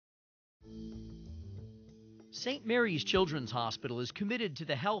St. Mary's Children's Hospital is committed to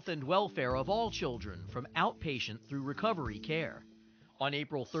the health and welfare of all children from outpatient through recovery care. On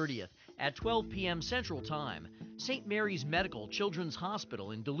April 30th at 12 p.m. Central Time, St. Mary's Medical Children's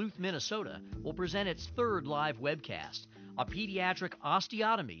Hospital in Duluth, Minnesota will present its third live webcast, a pediatric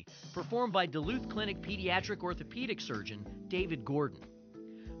osteotomy performed by Duluth Clinic Pediatric Orthopedic Surgeon David Gordon.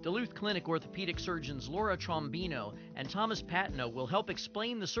 Duluth Clinic orthopedic surgeons Laura Trombino and Thomas Patino will help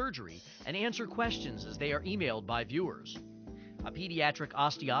explain the surgery and answer questions as they are emailed by viewers. A pediatric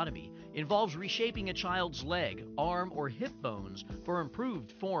osteotomy involves reshaping a child's leg, arm, or hip bones for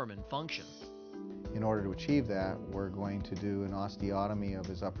improved form and function. In order to achieve that, we're going to do an osteotomy of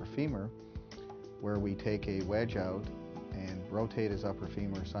his upper femur, where we take a wedge out and rotate his upper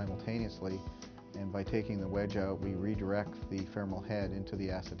femur simultaneously, and by taking the wedge out, we redirect the femoral head into the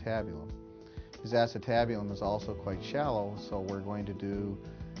acetabulum. His acetabulum is also quite shallow, so we're going to do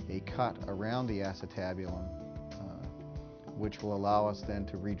a cut around the acetabulum, which will allow us then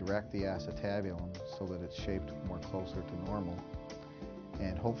to redirect the acetabulum so that it's shaped more closer to normal,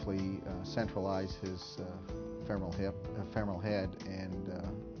 and hopefully centralize his femoral head and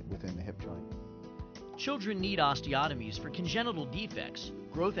within the hip joint. Children need osteotomies for congenital defects,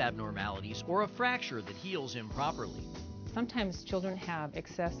 growth abnormalities, or a fracture that heals improperly. Sometimes children have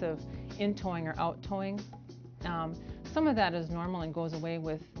excessive in-toeing or out-toeing. Some of that is normal and goes away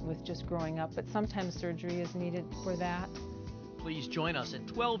with just growing up, but sometimes surgery is needed for that. Please join us at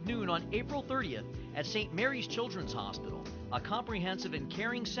 12 noon on April 30th at St. Mary's Children's Hospital, a comprehensive and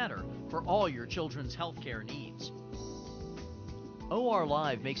caring center for all your children's healthcare needs. OR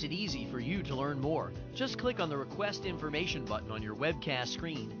Live makes it easy for you to learn more. Just click on the Request Information button on your webcast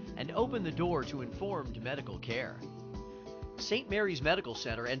screen and open the door to informed medical care. St. Mary's Medical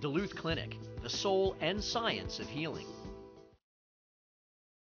Center and Duluth Clinic, the soul and science of healing.